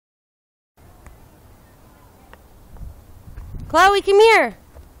Chloe, come here.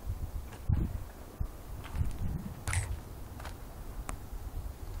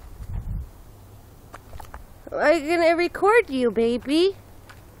 I'm gonna record you, baby.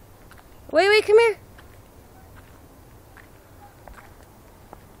 Wait, come here.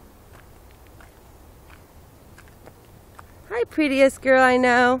 Hi, prettiest girl I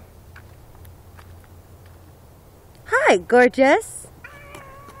know. Hi, gorgeous.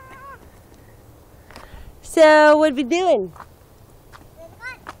 So, what are we doing?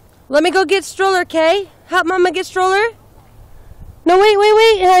 Let me go get stroller, Kay. Help Mama get stroller. No,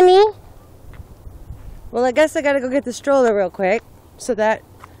 wait, honey. Well, I guess I gotta go get the stroller real quick, so that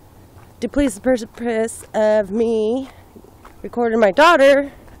depletes the purpose of me recording my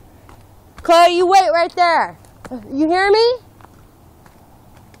daughter. Chloe, you wait right there. You hear me?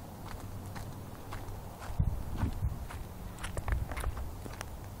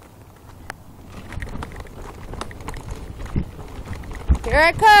 Here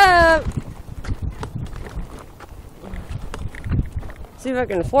I come. See if I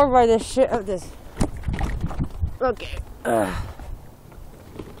can forward this shit of this. Okay.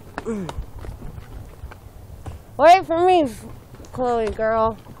 Wait for me, Chloe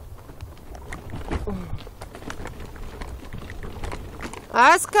girl.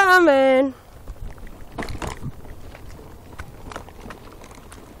 I was coming.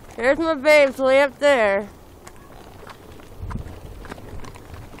 Here's my babes way up there.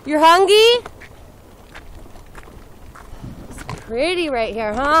 You're hungry? It's pretty right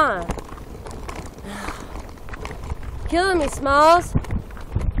here, huh? Killing me, Smalls.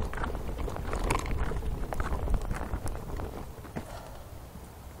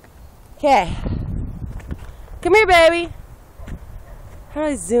 Okay. Come here, baby. How do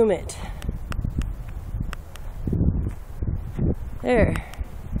I zoom it? There.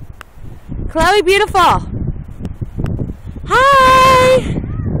 Chloe, beautiful. Hi!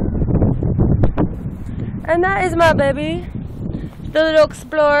 And that is my baby, the little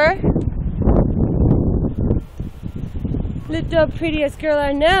explorer. Little prettiest girl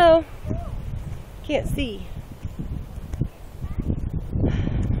I know. Can't see.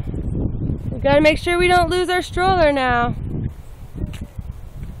 We gotta make sure we don't lose our stroller now.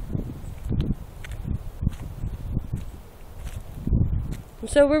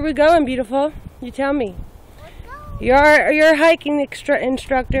 So where we going, beautiful? You tell me. You're a hiking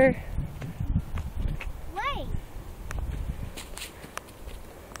instructor.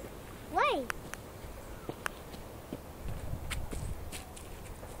 Wait.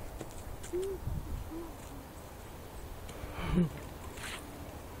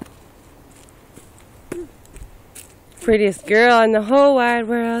 Prettiest girl in the whole wide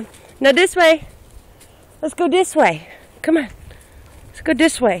world. Now this way. Let's go this way. Come on. Let's go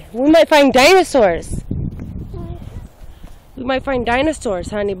this way. We might find dinosaurs. We might find dinosaurs,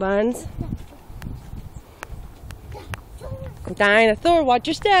 honey buns. Dinosaur, watch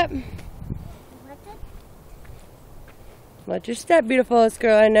your step. Watch your step, beautifulest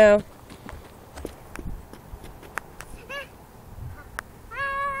girl I know.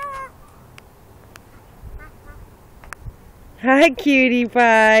 Hi, cutie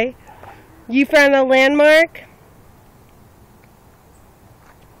pie. You found a landmark?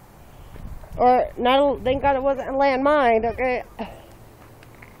 Or not? Thank God it wasn't a landmine. Okay.